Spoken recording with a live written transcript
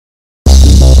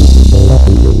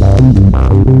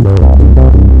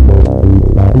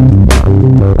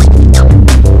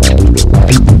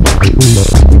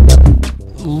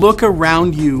Look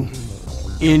around you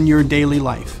in your daily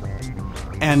life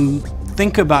and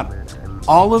think about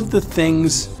all of the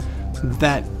things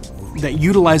that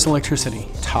utilize electricity.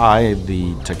 Tie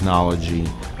the technology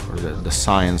or the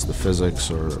science, the physics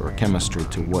or chemistry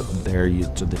to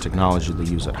to the technology they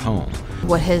use at home.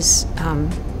 What has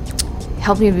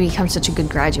helped me become such a good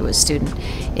graduate student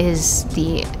is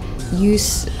the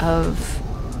use of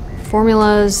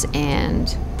formulas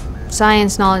and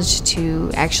science knowledge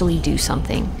to actually do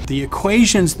something. The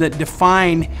equations that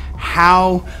define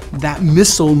how that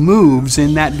missile moves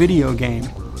in that video game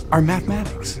are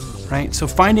mathematics, right? So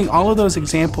finding all of those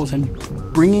examples and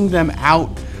bringing them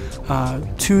out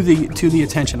to the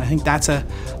attention, I think that's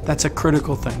a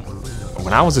critical thing.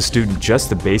 When I was a student,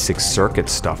 just the basic circuit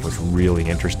stuff was really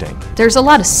interesting. There's a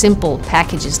lot of simple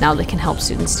packages now that can help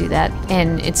students do that,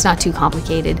 and it's not too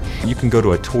complicated. You can go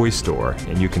to a toy store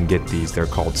and you can get these, they're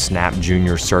called Snap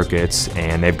Junior circuits,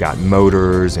 and they've got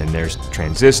motors and there's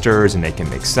transistors and they can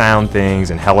make sound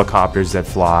things and helicopters that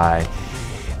fly,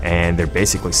 and they're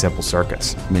basically simple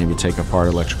circuits. Maybe take apart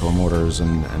electrical motors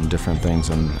and different things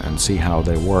and see how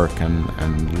they work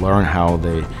and learn how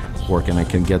they work, and it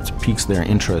can piques their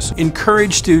interest.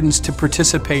 Encourage students to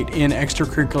participate in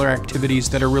extracurricular activities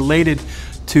that are related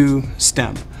to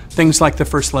STEM. Things like the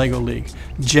first LEGO League,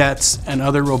 JETS, and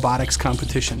other robotics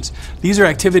competitions. These are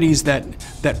activities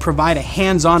that provide a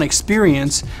hands-on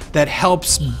experience that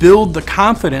helps build the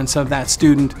confidence of that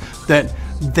student that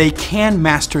they can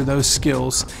master those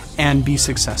skills and be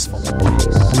successful.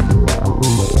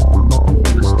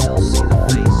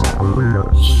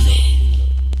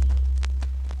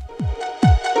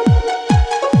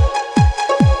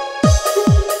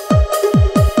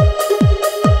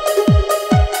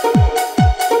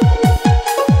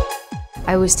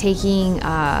 I was taking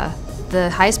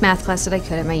the highest math class that I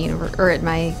could at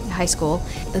my high school.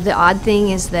 The odd thing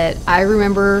is that I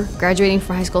remember graduating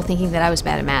from high school thinking that I was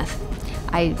bad at math.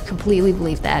 I completely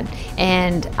believe that,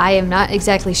 and I am not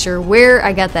exactly sure where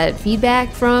I got that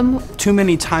feedback from. Too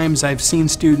many times I've seen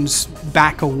students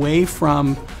back away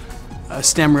from a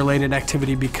STEM-related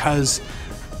activity because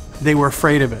they were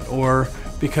afraid of it, or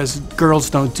because girls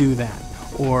don't do that,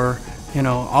 or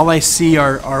all I see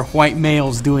are white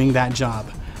males doing that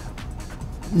job.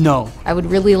 No. I would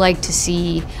really like to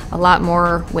see a lot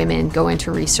more women go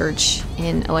into research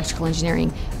in electrical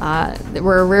engineering.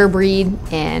 We're a rare breed,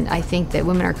 and I think that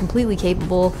women are completely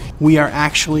capable. We are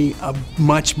actually a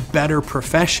much better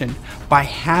profession by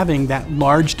having that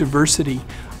large diversity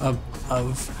of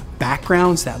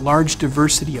backgrounds, that large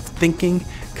diversity of thinking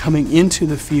coming into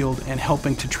the field and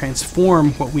helping to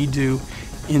transform what we do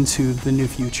into the new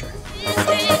future.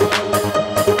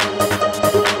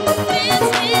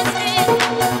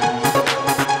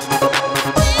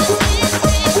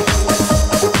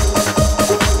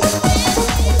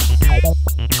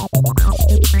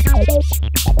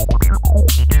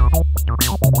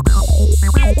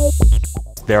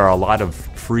 There are a lot of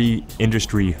free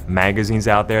industry magazines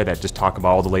out there that just talk about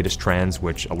all the latest trends,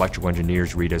 which electrical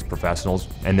engineers read as professionals,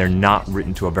 and they're not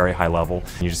written to a very high level.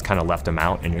 You just kind of left them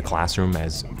out in your classroom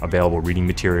as available reading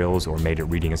materials or made it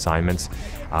reading assignments.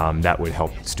 That would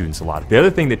help students a lot. The other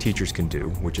thing that teachers can do,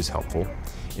 which is helpful,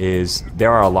 is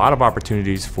there are a lot of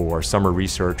opportunities for summer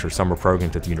research or summer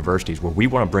programs at the universities where we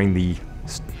want to bring the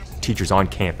teachers on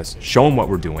campus, show them what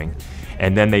we're doing,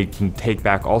 and then they can take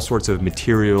back all sorts of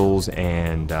materials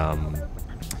and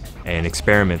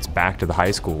experiments back to the high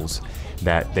schools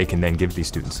that they can then give these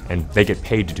students, and they get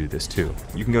paid to do this too.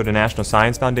 You can go to National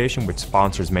Science Foundation, which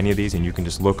sponsors many of these, and you can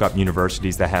just look up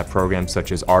universities that have programs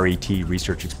such as RET,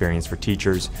 Research Experience for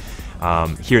Teachers.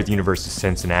 Here at the University of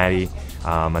Cincinnati,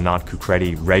 Anand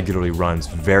Kukredi regularly runs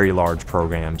very large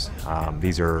programs.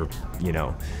 These are,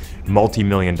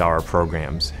 multi-million-dollar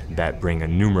programs that bring a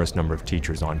numerous number of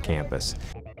teachers on campus.